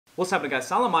What's happening, guys?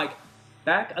 Silent Mike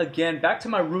back again, back to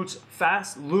my roots,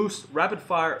 fast, loose, rapid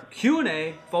fire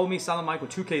Q&A. Follow me, Silent Mike with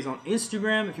 2Ks on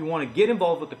Instagram if you want to get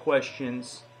involved with the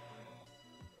questions.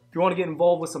 If you want to get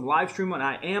involved with some live streaming,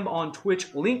 I am on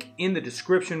Twitch, link in the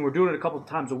description. We're doing it a couple of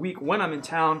times a week when I'm in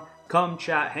town. Come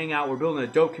chat, hang out. We're building a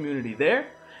dope community there.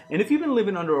 And if you've been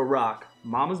living under a rock,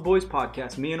 Mama's Boys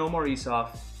Podcast, me and Omar Isov,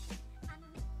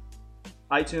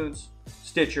 iTunes,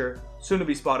 Stitcher, soon to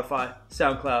be Spotify,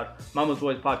 SoundCloud,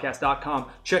 mammasboyspodcast.com.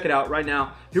 Check it out right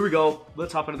now. Here we go.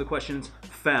 Let's hop into the questions.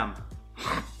 Fam.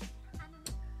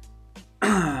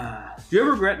 Do you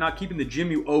ever regret not keeping the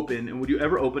gym you open, and would you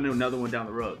ever open another one down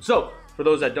the road? So, for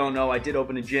those that don't know, I did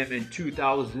open a gym in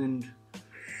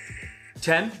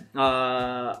 2010.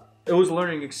 It was a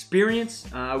learning experience.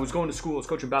 I was going to school, I was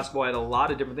coaching basketball. I had a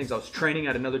lot of different things. I was training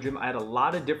at another gym. I had a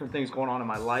lot of different things going on in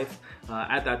my life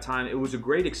at that time. It was a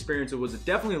great experience. It was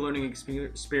definitely a learning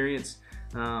experience.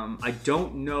 I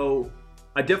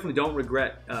definitely don't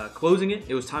regret closing it.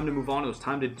 It was time to move on. It was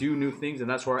time to do new things, and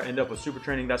that's where I end up with super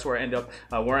training. That's where I end up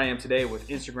where I am today with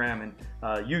Instagram and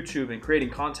YouTube and creating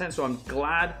content. So I'm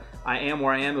glad I am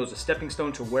where I am. It was a stepping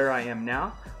stone to where I am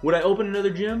now. Would I open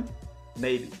another gym?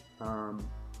 Maybe.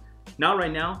 Not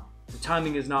right now. The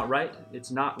timing is not right.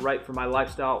 It's not right for my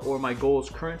lifestyle or my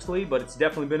goals currently, but it's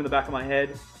definitely been in the back of my head,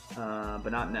 but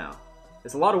not now.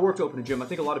 It's a lot of work to open a gym. I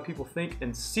think a lot of people think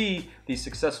and see these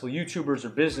successful YouTubers or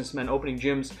businessmen opening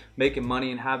gyms, making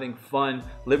money and having fun,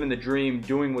 living the dream,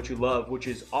 doing what you love, which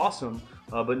is awesome.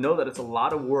 But know that it's a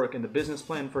lot of work, and the business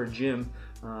plan for a gym,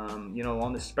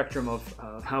 on the spectrum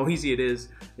of how easy it is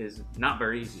not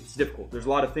very easy. It's difficult. There's a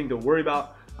lot of things to worry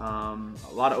about, a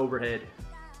lot of overhead.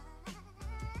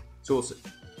 So we'll see.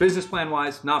 Business plan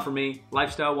wise, not for me.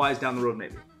 Lifestyle wise, down the road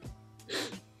maybe.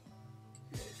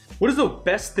 What is the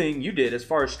best thing you did as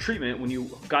far as treatment when you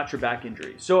got your back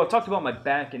injury? So I've talked about my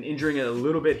back and injuring it a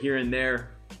little bit here and there.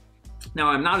 Now,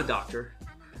 I'm not a doctor.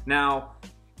 Now,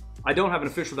 I don't have an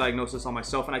official diagnosis on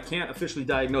myself, and I can't officially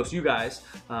diagnose you guys.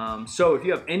 So if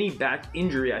you have any back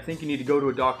injury, I think you need to go to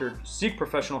a doctor, seek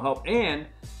professional help, and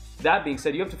that being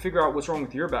said, you have to figure out what's wrong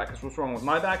with your back, because what's wrong with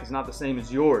my back is not the same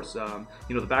as yours.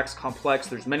 The back's complex.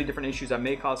 There's many different issues that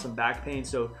may cause some back pain,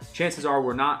 so chances are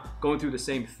we're not going through the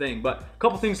same thing. But a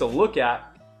couple things to look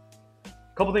at, a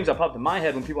couple things that popped in my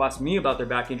head when people ask me about their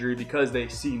back injury because they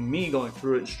see me going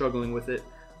through it and struggling with it,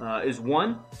 is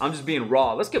one, I'm just being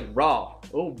raw. Let's get raw.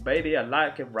 Oh, baby, I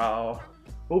like it raw.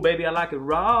 Oh, baby, I like it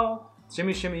raw.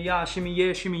 Shimmy, shimmy, yeah, shimmy,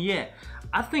 yeah, shimmy, yeah.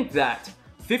 I think that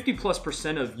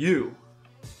 50+% of you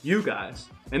guys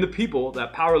and the people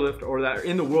that powerlift or that are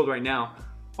in the world right now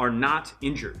are not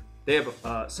injured. They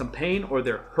have some pain or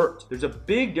they're hurt. There's a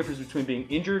big difference between being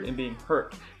injured and being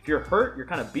hurt. If you're hurt, you're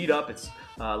kind of beat up. It's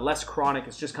less chronic.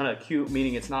 It's just kind of acute,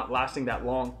 meaning it's not lasting that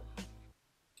long.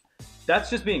 That's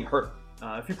just being hurt.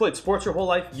 If you played sports your whole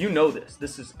life, you know this.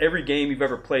 This is every game you've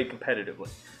ever played competitively.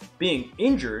 Being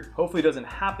injured hopefully doesn't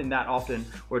happen that often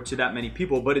or to that many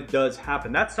people, but it does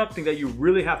happen. That's something that you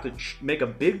really have to make a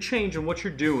big change in what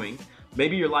you're doing.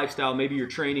 Maybe your lifestyle, maybe your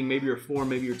training, maybe your form,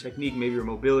 maybe your technique, maybe your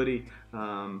mobility.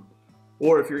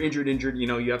 Or if you're injured,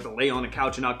 you have to lay on a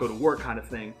couch and not go to work kind of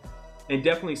thing. And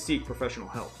definitely seek professional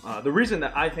help. The reason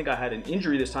that I think I had an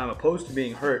injury this time opposed to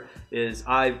being hurt is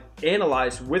I've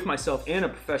analyzed with myself and a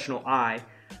professional eye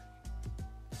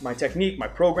my technique, my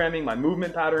programming, my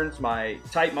movement patterns, my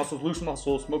tight muscles, loose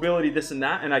muscles, mobility, this and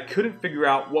that, and I couldn't figure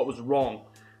out what was wrong.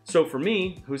 So for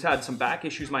me, who's had some back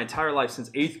issues my entire life since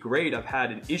 8th grade, I've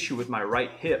had an issue with my right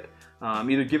hip,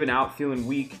 either giving out, feeling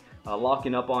weak,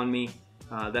 locking up on me,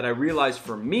 that I realized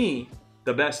for me,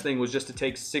 the best thing was just to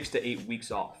take 6 to 8 weeks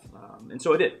off. And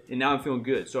so I did, and now I'm feeling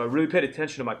good. So I really paid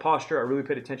attention to my posture. I really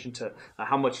paid attention to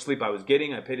how much sleep I was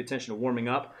getting. I paid attention to warming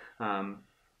up.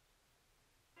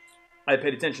 I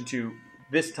paid attention to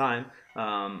this time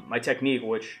my technique,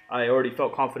 which I already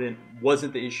felt confident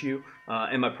wasn't the issue,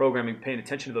 and my programming, paying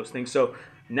attention to those things. So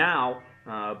now,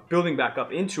 building back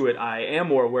up into it, I am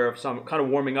more aware of some kind of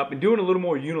warming up and doing a little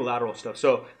more unilateral stuff.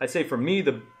 So I'd say for me,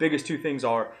 the biggest two things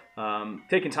are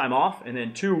taking time off, and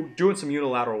then 2, doing some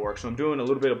unilateral work. So I'm doing a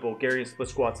little bit of Bulgarian split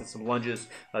squats and some lunges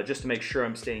just to make sure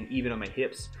I'm staying even on my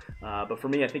hips. But for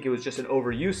me, I think it was just an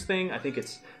overuse thing. I think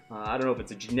it's, I don't know if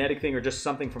it's a genetic thing or just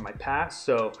something from my past.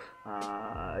 So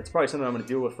it's probably something I'm going to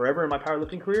deal with forever in my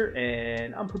powerlifting career,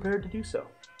 and I'm prepared to do so.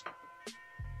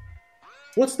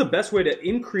 What's the best way to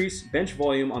increase bench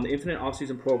volume on the Infinite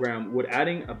Offseason program? Would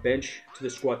adding a bench to the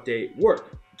squat day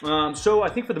work? So I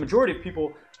think for the majority of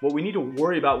people, what we need to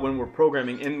worry about when we're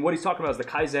programming, and what he's talking about is the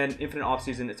Kaizen Infinite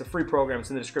Offseason. It's a free program.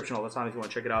 It's in the description all the time if you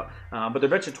want to check it out. But they're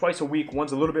benching twice a week.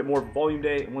 One's a little bit more volume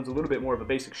day, and one's a little bit more of a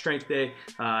basic strength day.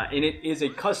 And it is a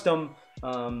custom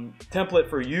template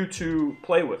for you to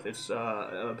play with. It's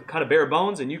kind of bare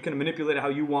bones, and you can manipulate it how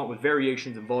you want with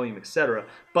variations in volume, etc.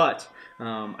 But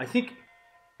I think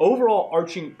overall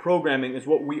arching programming is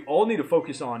what we all need to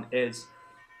focus on. Is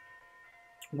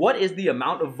what is the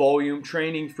amount of volume,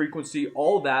 training, frequency,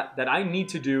 all that I need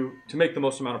to do to make the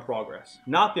most amount of progress?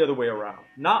 Not the other way around.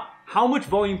 Not how much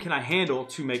volume can I handle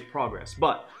to make progress,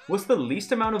 but what's the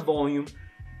least amount of volume,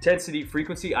 intensity,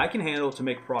 frequency I can handle to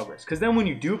make progress? Because then when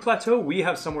you do plateau, we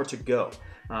have somewhere to go.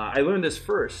 I learned this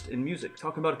first in music,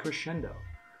 talking about a crescendo.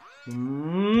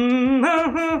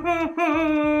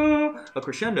 A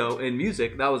crescendo in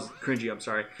music, that was cringy, I'm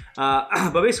sorry.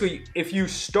 But basically, if you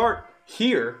start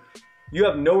here, you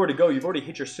have nowhere to go. You've already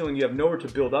hit your ceiling. You have nowhere to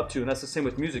build up to. And that's the same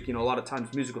with music. You know, a lot of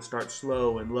times music will start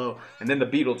slow and low, and then the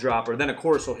beat will drop, or then a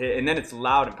chorus will hit, and then it's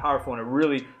loud and powerful, and it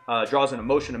really draws an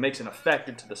emotion and makes an effect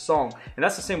into the song. And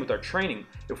that's the same with our training.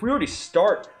 If we already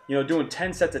start, you know, doing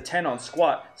 10 sets of 10 on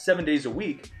squat 7 days a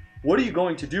week, what are you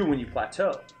going to do when you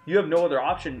plateau? You have no other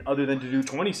option other than to do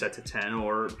 20 sets of 10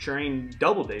 or train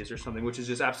double days or something, which is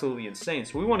just absolutely insane.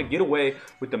 So we want to get away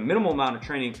with the minimal amount of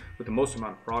training with the most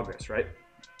amount of progress, right?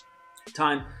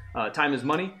 Time is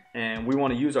money, and we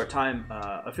want to use our time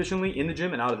efficiently in the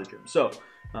gym and out of the gym. So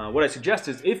what I suggest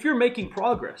is, if you're making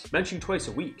progress, benching twice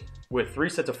a week with 3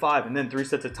 sets of 5 and then 3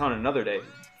 sets of 10 another day,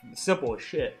 simple as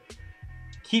shit,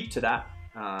 keep to that.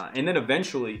 And then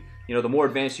eventually, you know, the more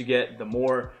advanced you get, the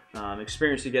more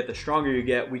experience you get, the stronger you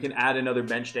get. We can add another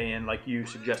bench day in, like you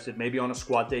suggested. Maybe on a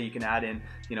squat day, you can add in,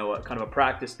 you know, a kind of a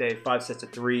practice day, 5 sets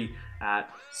of 3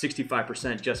 at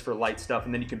 65% just for light stuff.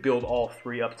 And then you can build all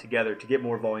 3 up together to get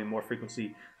more volume, more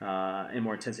frequency, and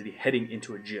more intensity heading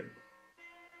into a gym.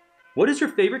 What is your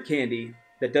favorite candy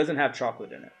that doesn't have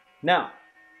chocolate in it? Now,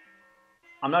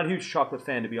 I'm not a huge chocolate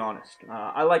fan, to be honest.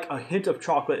 I like a hint of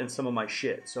chocolate in some of my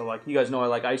shit. So like, you guys know I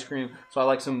like ice cream, so I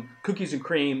like some cookies and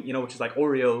cream, you know, which is like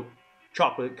Oreo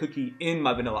chocolate cookie in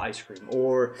my vanilla ice cream.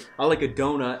 Or I like a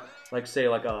donut, like say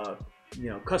like a, you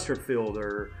know, custard filled,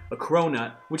 or a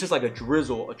cronut, which is like a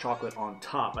drizzle of chocolate on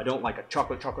top. I don't like a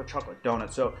chocolate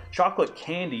donut. So chocolate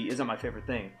candy isn't my favorite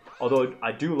thing. Although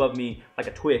I do love me like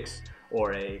a Twix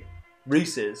or a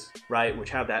Reese's, right, which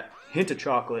have that hint of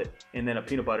chocolate and then a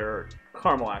peanut butter or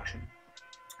caramel action.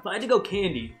 If I had to go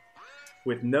candy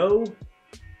with no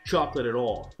chocolate at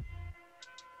all,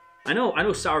 I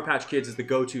know Sour Patch Kids is the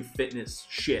go-to fitness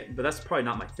shit, but that's probably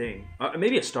not my thing.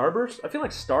 Maybe a Starburst. I feel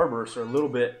like Starbursts are a little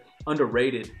bit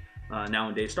underrated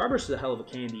nowadays. Starburst is a hell of a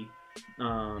candy.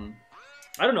 I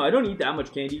don't know. I don't eat that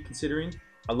much candy, considering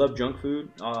I love junk food,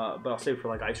 but I'll save it for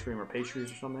like ice cream or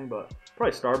pastries or something. But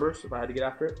probably Starburst if I had to get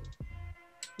after it.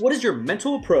 What is your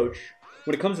mental approach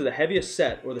when it comes to the heaviest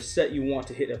set, or the set you want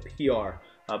to hit a PR,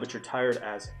 but you're tired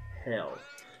as hell?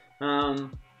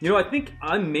 You know, I think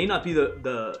I may not be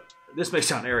this may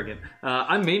sound arrogant,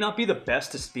 I may not be the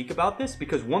best to speak about this,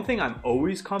 because one thing I'm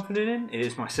always confident in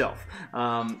is myself.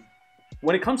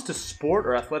 When it comes to sport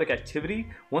or athletic activity,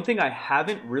 one thing I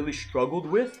haven't really struggled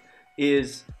with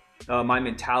is my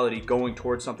mentality going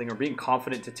towards something, or being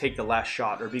confident to take the last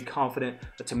shot, or be confident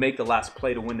to make the last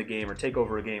play to win the game, or take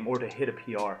over a game, or to hit a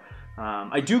PR.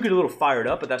 I do get a little fired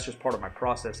up, but that's just part of my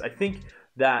process. I think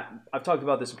that I've talked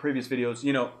about this in previous videos.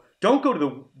 You know, don't go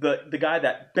to the guy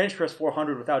that bench pressed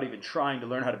 400 without even trying to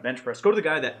learn how to bench press. Go to the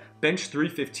guy that benched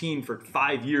 315 for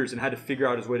 5 years and had to figure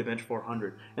out his way to bench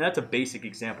 400. And that's a basic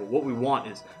example. What we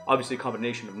want is obviously a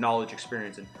combination of knowledge,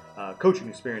 experience, and coaching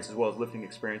experience, as well as lifting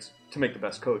experience, to make the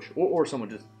best coach, or someone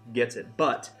just gets it.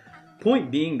 But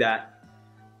point being that,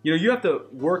 you know, you have to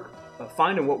work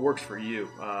finding what works for you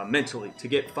mentally, to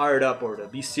get fired up, or to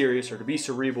be serious, or to be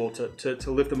cerebral,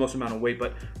 to lift the most amount of weight.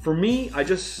 But for me, I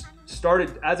just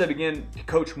started, as I began to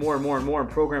coach more and more and more and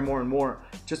program more and more,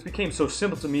 it just became so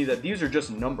simple to me that these are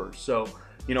just numbers. So,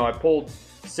 you know, I pulled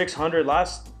 600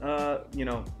 last, you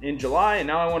know, in July, and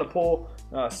now I want to pull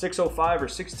 605 or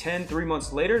 610 3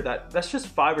 months later. That's just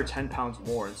 5 or 10 pounds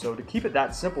more. And so to keep it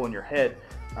that simple in your head,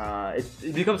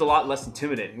 it becomes a lot less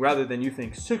intimidating, rather than you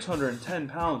think 610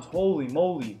 pounds, holy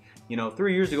moly, you know,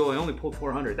 3 years ago I only pulled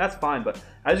 400. That's fine, but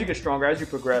as you get stronger, as you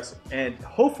progress, and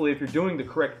hopefully if you're doing the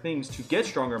correct things to get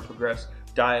stronger and progress,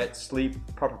 diet, sleep,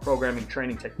 proper programming,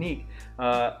 training, technique,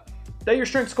 that your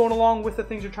strength's going along with the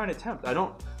things you're trying to attempt. I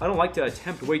don't like to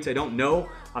attempt weights I don't know.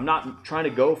 I'm not trying to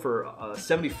go for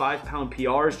 75-pound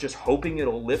PRs just hoping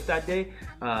it'll lift that day.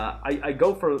 I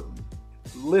go for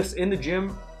lifts in the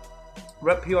gym,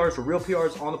 rep PRs or real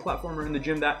PRs on the platform or in the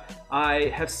gym that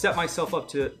I have set myself up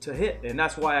to hit. And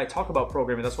that's why I talk about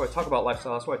programming. That's why I talk about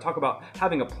lifestyle. That's why I talk about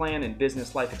having a plan in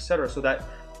business, life, etc., so that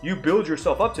you build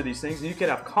yourself up to these things and you can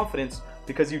have confidence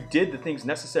because you did the things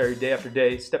necessary day after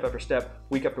day, step after step,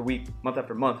 week after week, month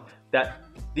after month, that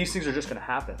these things are just gonna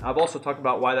happen. I've also talked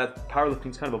about why that powerlifting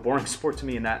is kind of a boring sport to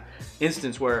me in that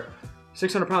instance, where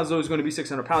 600 pounds is always gonna be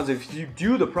 600 pounds. If you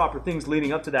do the proper things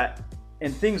leading up to that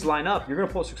and things line up, you're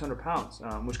gonna pull 600 pounds,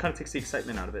 which kind of takes the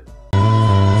excitement out of it.